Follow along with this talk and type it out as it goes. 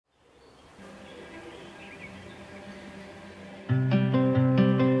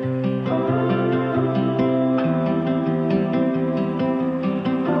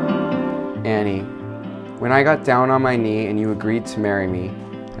I got down on my knee and you agreed to marry me,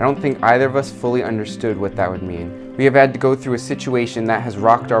 I don't think either of us fully understood what that would mean. We have had to go through a situation that has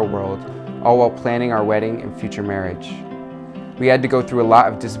rocked our world, all while planning our wedding and future marriage. We had to go through a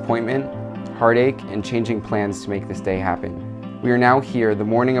lot of disappointment, heartache, and changing plans to make this day happen. We are now here, the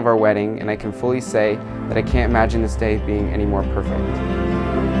morning of our wedding, and I can fully say that I can't imagine this day being any more perfect.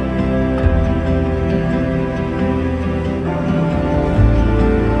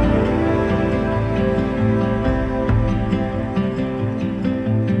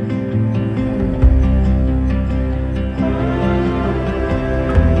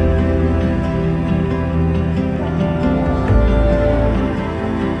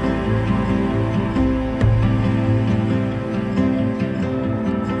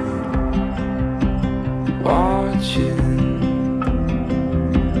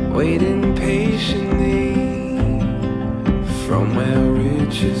 Waiting patiently from where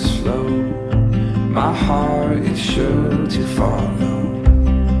riches flow, my heart is sure to follow.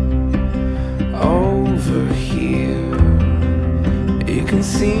 Over here, you can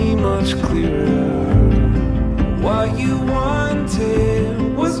see much clearer. What you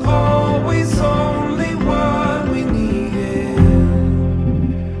wanted was always only what we needed.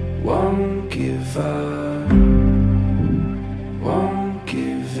 Won't give up, won't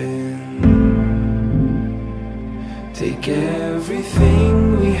give in. Take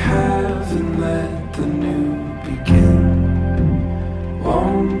everything we have and let the new begin.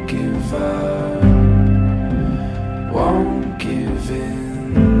 Won't give up, won't give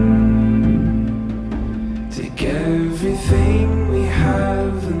in. Take everything